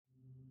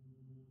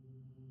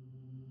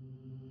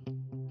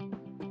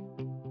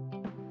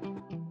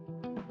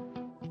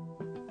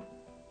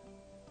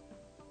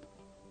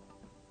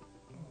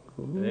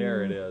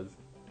There it is.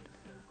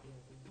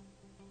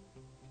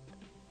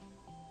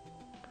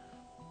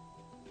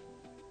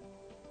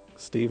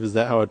 Steve, is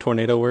that how a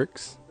tornado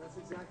works? That's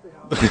exactly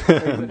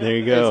how There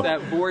you go. It's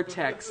that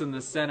vortex in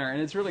the center,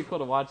 and it's really cool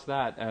to watch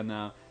that. And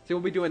so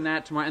we'll be doing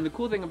that tomorrow. And the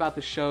cool thing about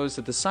the shows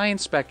at the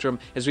Science Spectrum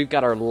is we've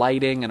got our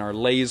lighting and our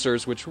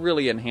lasers, which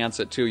really enhance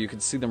it too. You can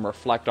see them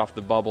reflect off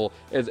the bubble.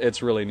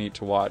 It's really neat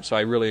to watch. So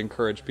I really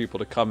encourage people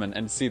to come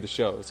and see the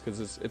shows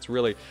because it's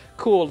really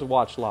cool to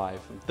watch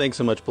live. Thanks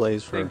so much,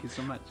 Blaze, for Thank you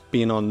so much.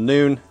 being on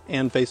Noon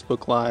and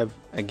Facebook Live.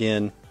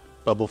 Again,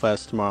 Bubble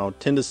Fest tomorrow,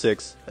 10 to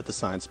 6 at the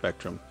Science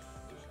Spectrum.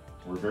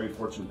 We're very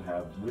fortunate to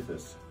have with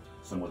us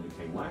someone who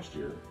came last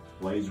year,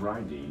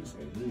 𝕨𝖈𝖎𝖈,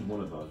 and he's one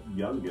of the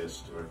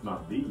youngest, or if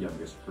not the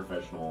youngest,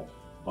 professional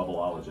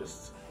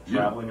bubbleologists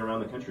traveling around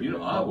the country doing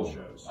bubble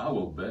shows. I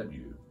will bet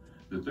you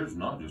that there's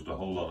not just a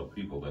whole lot of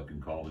people that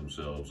can call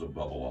themselves a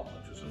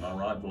bubbleologist. Am I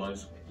right,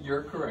 Blaze?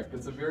 You're correct.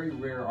 It's a very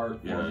rare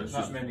art form. There's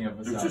not many of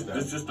us out there.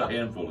 There's just a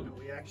handful of them.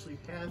 we actually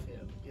have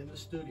him in the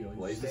studio.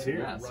 Blaze is standing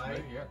here. Yes, right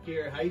right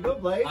here. How you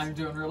doing, Blaze? I'm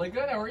doing really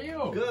good. How are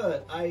you?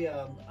 Good. I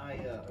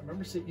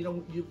remember seeing,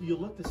 you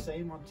look the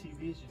same on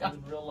TV as you do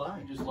in real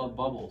life. You just love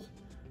bubbles.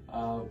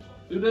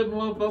 Who doesn't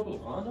love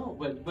bubbles? I don't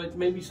know, but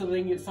maybe so they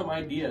can get some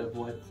idea of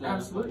what.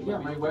 Absolutely, yeah.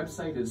 My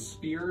website is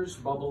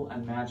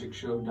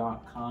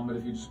 𝕈𝖈𝖎𝖈𝖓𝖈.com, but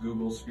if you just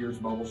Google Spears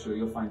Bubble Show,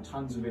 you'll find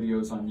tons of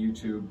videos on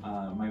YouTube.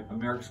 My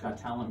America's Got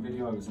Talent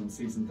video, I was on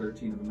season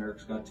 13 of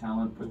America's Got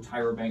Talent, put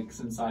Tyra Banks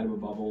inside of a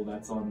bubble,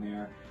 that's on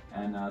there.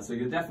 And so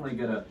you'll definitely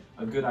get a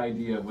good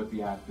idea of what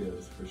the act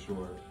is, for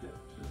sure.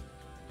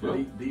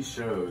 Well, these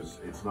shows,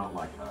 it's not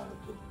like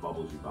the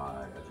bubbles you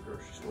buy at the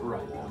grocery store.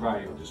 Right, or Walmart.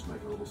 right. They'll just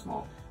make it a little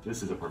small.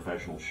 This is a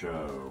professional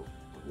show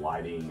with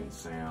lighting and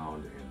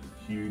sound and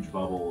huge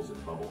bubbles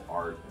and bubble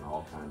art and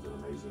all kinds of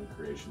amazing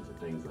creations and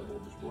things that will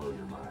just blow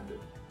your mind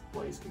that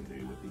Blaze can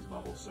do with these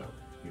bubbles. So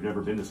if you've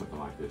never been to something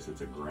like this,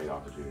 it's a great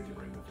opportunity to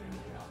bring the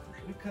family out for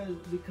sure.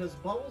 Because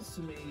bubbles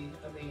to me,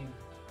 I mean,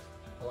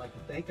 I like to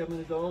think I'm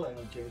an adult. I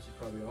know James would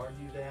probably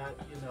argue that,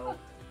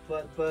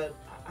 but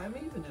I'm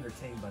even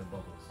entertained by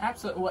bubbles.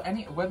 Absolutely. Well,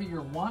 whether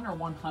you're 1 or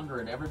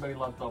 100, everybody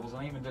loves bubbles.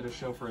 And I even did a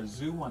show for a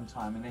zoo one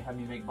time, and they had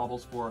me make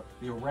bubbles for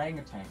the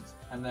orangutans,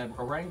 and the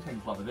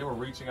orangutans loved it. They were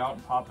reaching out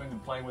and popping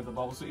and playing with the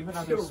bubbles. So even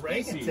other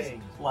species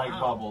like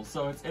bubbles.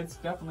 So it's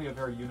definitely a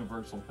very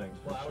universal thing.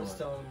 For Well, sure. I was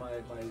telling my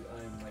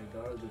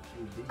daughter that she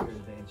would be here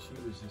today, and she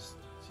was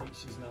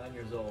she's 9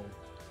 years old.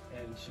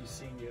 And she's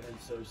seen you, and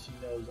so she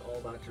knows all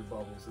about your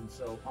bubbles. And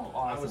so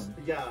awesome.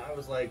 I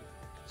was like,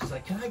 she's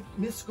like, can I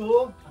miss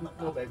school? I'm like,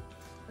 no, babe,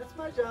 that's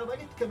my job. I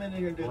get to come in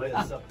here and do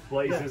this. So,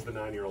 Blaze is the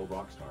 9-year-old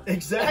rock star.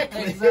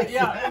 Exactly.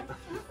 Yeah,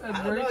 that's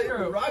very true.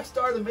 You're a rock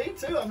star to me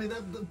too. I mean,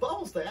 the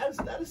bubbles thing,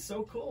 that is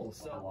so cool.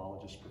 So,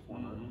 bubbleologist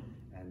performer,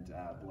 and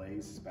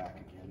Blaze is back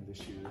again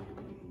this year.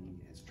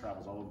 He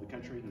travels all over the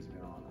country. He's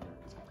been on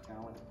America's Got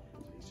Talent.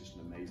 So he's just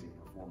an amazing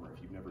performer.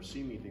 If you've never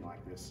seen anything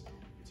like this,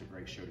 it's a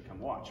great show to come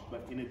watch.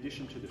 But in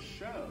addition to the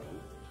show,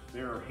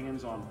 there are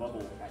hands-on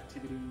bubble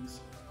activities,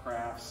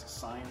 crafts,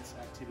 science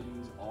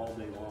activities all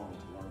day long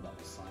to learn about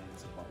the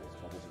science of bubbles.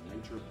 Bubbles in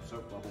nature,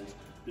 soap bubbles,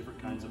 different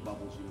kinds of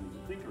bubbles you wouldn't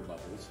even think are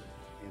bubbles.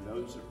 And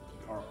those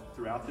are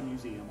throughout the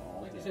museum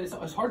all day.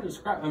 It's hard to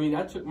describe. I mean,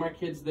 I took my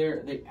kids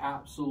there. They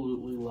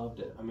absolutely loved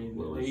it. I mean,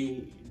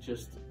 they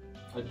just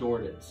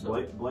adored it.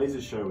 So.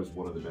 Blaze's show is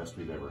one of the best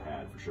we've ever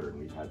had, for sure. And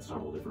we've had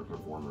several different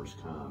performers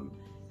come.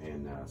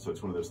 And so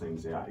it's one of those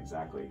things, yeah,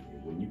 exactly.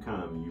 When you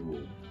come, you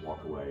will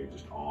walk away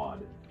just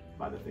awed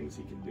by the things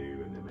he can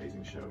do and the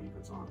amazing show he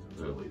puts on.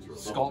 So it's really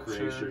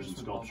Sculptures and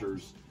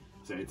sculptures.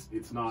 So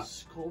it's not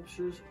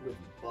sculptures with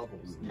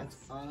bubbles. That's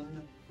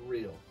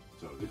unreal.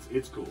 So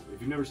it's cool. If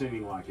you've never seen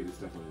anything like it, it's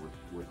definitely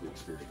worth the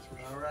experience for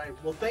sure. All right.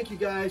 Well, thank you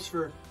guys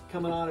for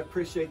coming on. I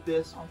appreciate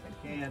this.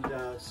 And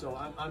so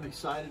I'm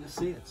excited to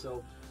see it.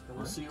 So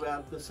we'll see you out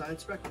at the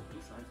Science Spectrum.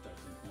 Science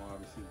Spectrum tomorrow.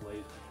 We see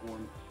Blaze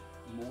perform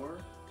more.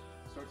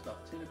 Starts about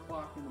 10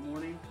 o'clock in the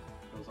morning.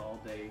 Goes all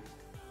day.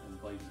 And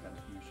Blaze has got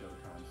a few show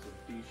times. So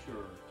be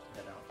sure to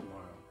head out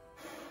tomorrow.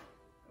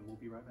 And we'll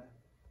be right back.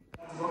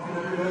 Welcome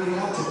everybody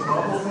out to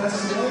Bubble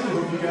Fest today. I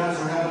hope you guys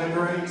are having a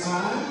great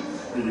time.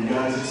 Are you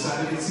guys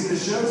excited to see the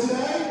show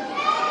today?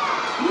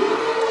 Woo!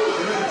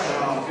 Good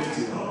job. Good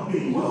to help me.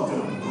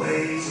 Welcome,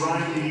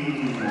 𝕨𝖈𝖎𝖈.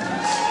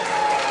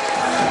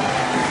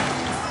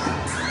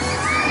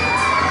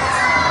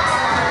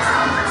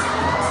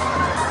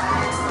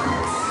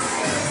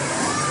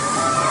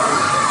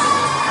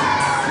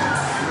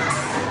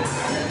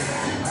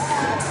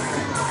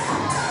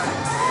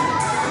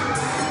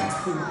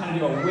 Do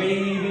a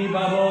wavy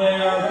bubble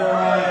there for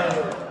us.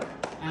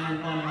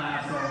 And one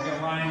last one. We'll get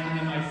Ryan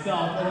and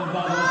myself in the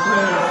bubble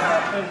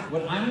too.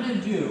 What I'm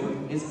going to do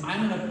is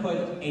I'm going to put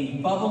a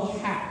bubble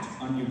hat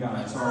on you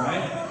guys,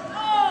 alright?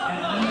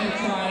 And I'm going to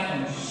try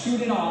and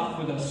shoot it off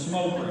with a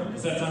smoker.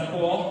 Does that sound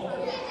cool?